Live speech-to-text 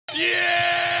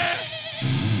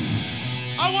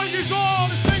I want you all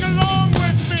to sing along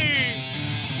with me.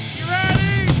 You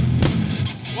ready?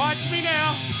 Watch me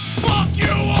now. Fuck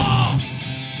you all!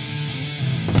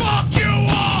 Fuck you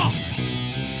all!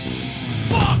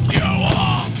 Fuck you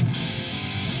all!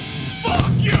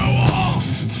 Fuck you all!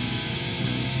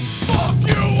 Fuck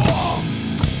you all!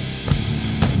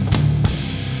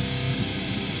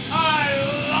 I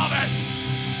love it!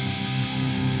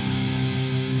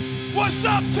 What's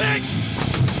up, Tink?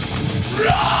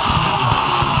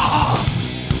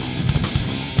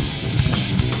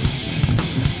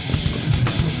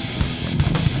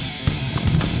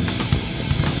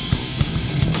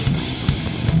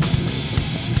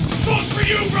 Song's for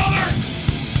you, brother!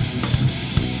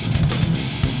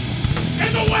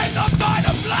 In the wind of time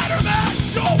of Slenderman,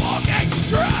 you're walking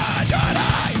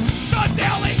tragedy! The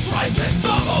daily crisis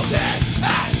stumbles in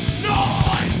at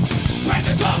night!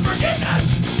 Practice of forgiveness,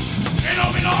 and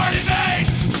open heart in vain!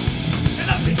 And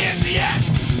thus begins the end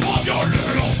of your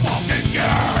little fucking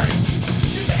game!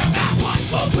 You take a bath punch,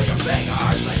 smoke with your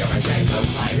fingers, and you're ashamed to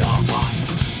play your part!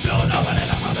 Still knowing in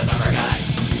the process of forgetting,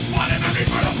 one enemy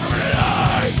for the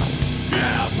permanent!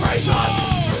 Yeah, praise us,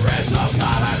 there is some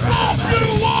common remedy! Fuck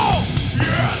you all!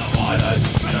 Yeah, the violence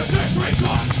and the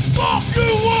disregard! Fuck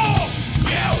you all!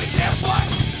 Yeah, we can't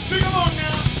fight! Sing along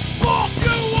now! Fuck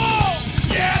you all!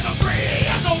 Yeah, the greedy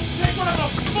and don't take whatever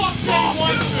the fuck they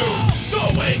want to! The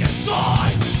weak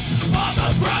inside! On the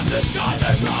ground, this guy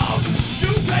is out!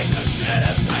 You take the shit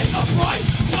and pay the price!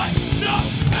 What? No!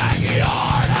 Aggie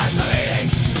hard at the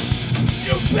meeting!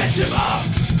 You bitch him up!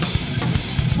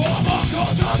 Form a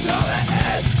culture till the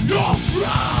end! You're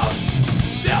proud!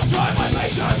 They'll try my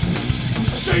patience!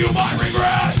 Show you my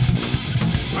regret!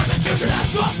 Persecution has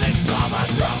something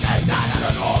summoned broken down at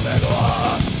an orbit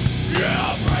look!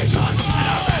 Yeah, abrasion! And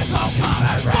a missile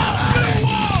common remedy!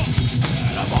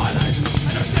 And a violent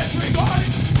and a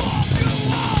disregarding! Fuck you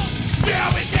all!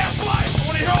 Yeah, we can't fight! I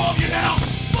wanna hear all of you now!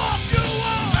 Fuck you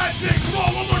all! That's it, come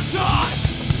on, one more time!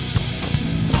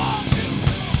 Fuck you!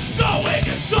 The weak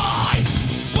inside!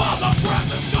 While the breath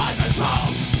disguises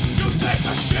home! You take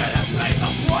the shit and pay the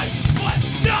price! But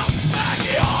no!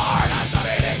 Aggie hard at the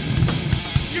meeting!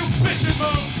 You bitch and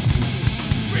move!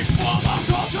 Reform our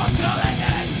culture till the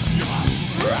end! You're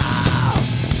proud!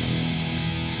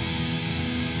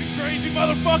 You crazy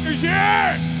motherfuckers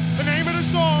here! The name of the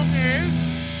song is...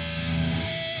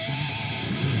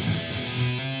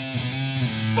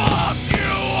 Fuck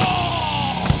you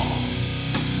all!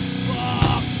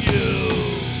 Fuck you!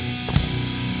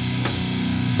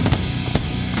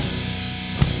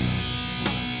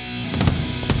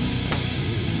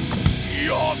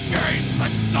 Your game's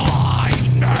beside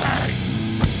me!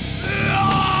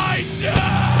 Lie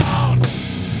down!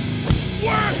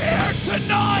 We're here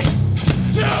tonight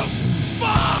to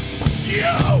fuck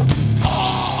you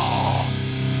all!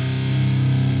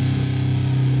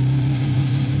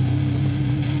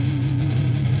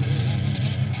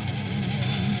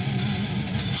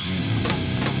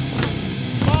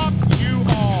 Fuck you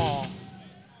all.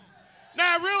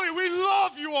 Now really, we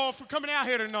love you all for coming out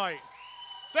here tonight.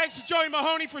 Thanks to Joey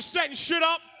Mahoney for setting shit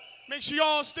up. Make sure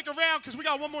y'all stick around because we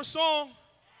got one more song.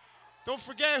 Don't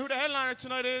forget who the headliner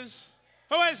tonight is.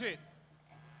 Who is it?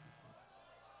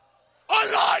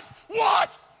 Alive!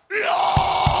 What?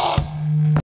 Lost!